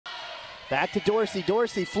Back to Dorsey.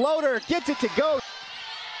 Dorsey, floater, gets it to go.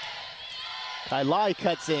 Kailai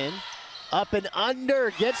cuts in. Up and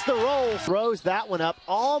under, gets the roll. Throws that one up,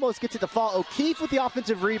 almost gets it to fall. O'Keefe with the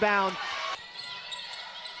offensive rebound.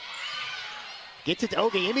 Gets it to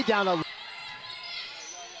Ogayemi down low.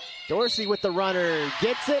 Dorsey with the runner,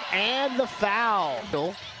 gets it, and the foul.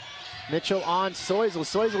 Mitchell on Soisel.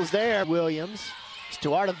 Soisel's there. Williams.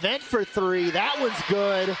 Stuart event for three. That one's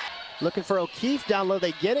good. Looking for O'Keefe down low.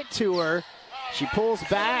 They get it to her. She pulls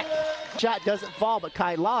back. Shot doesn't fall, but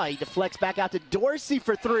Kailai deflects back out to Dorsey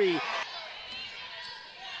for three.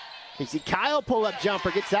 You see Kyle pull up jumper,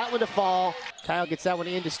 gets that one to fall. Kyle gets that one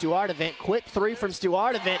into Stuart event. Quick three from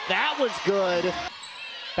Stuart event. That one's good.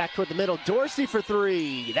 Back toward the middle. Dorsey for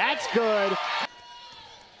three. That's good.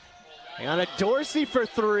 And on a Dorsey for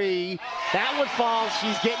three. That one falls.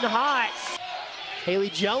 She's getting hot. Haley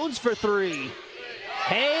Jones for three.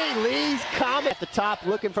 Haley's coming at the top,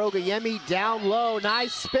 looking for Ogayemi down low.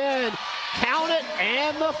 Nice spin. Count it,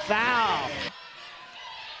 and the foul.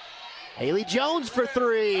 Haley Jones for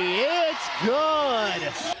three. It's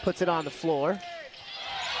good. Puts it on the floor.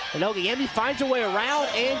 And Ogayemi finds a way around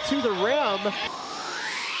and to the rim.